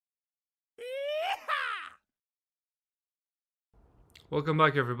Welcome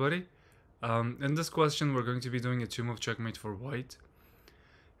back, everybody. In this question, we're going to be doing a two-move checkmate for white.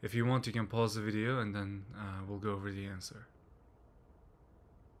 If you want, you can pause the video and then we'll go over the answer.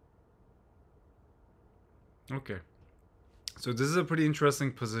 Okay, so this is a pretty interesting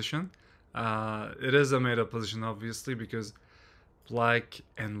position. It is a made-up position, obviously, because black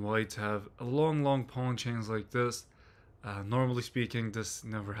and white have a long pawn chains like this. Normally speaking, this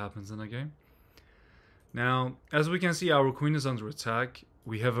never happens in a game. Now, as we can see, our queen is under attack.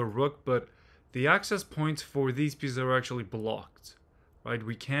 We have a rook, but the access points for these pieces are actually blocked, right?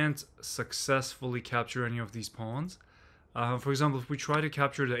 We can't successfully capture any of these pawns. For example, if we try to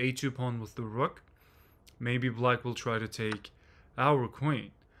capture the a2 pawn with the rook, maybe black will try to take our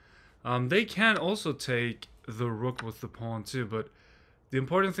queen. They can also take the rook with the pawn too, but the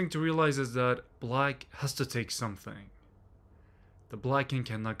important thing to realize is that black has to take something. The black king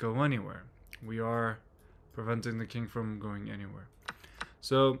cannot go anywhere. We are preventing the king from going anywhere.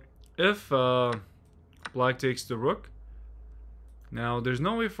 So if black takes the rook, now there's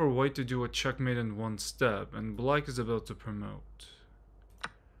no way for white to do a checkmate in one step, and black is about to promote.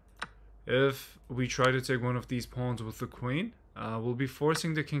 If we try to take one of these pawns with the queen, we'll be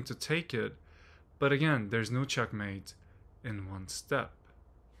forcing the king to take it, but again, there's no checkmate in one step.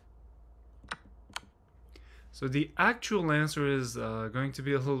 So the actual answer is going to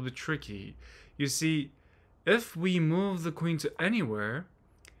be a little bit tricky. You see, if we move the queen to anywhere,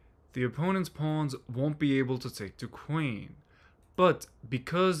 the opponent's pawns won't be able to take the queen. But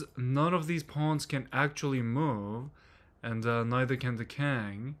because none of these pawns can actually move, and neither can the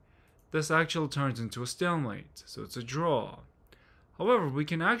king, this actually turns into a stalemate, so it's a draw. However, we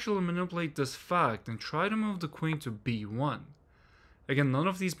can actually manipulate this fact and try to move the queen to b1. Again, none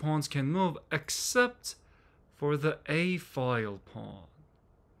of these pawns can move except for the a file pawn.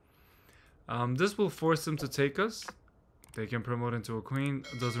 This will force them to take us. They can promote into a queen.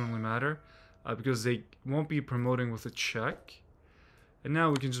 It doesn't really matter because they won't be promoting with a check. And now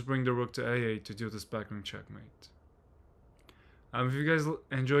we can just bring the rook to a8 to do this backroom checkmate. If you guys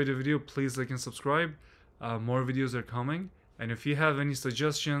enjoyed the video, please like and subscribe. More videos are coming. And if you have any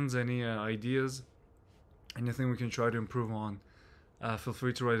suggestions, any ideas, anything we can try to improve on, feel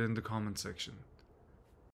free to write it in the comment section.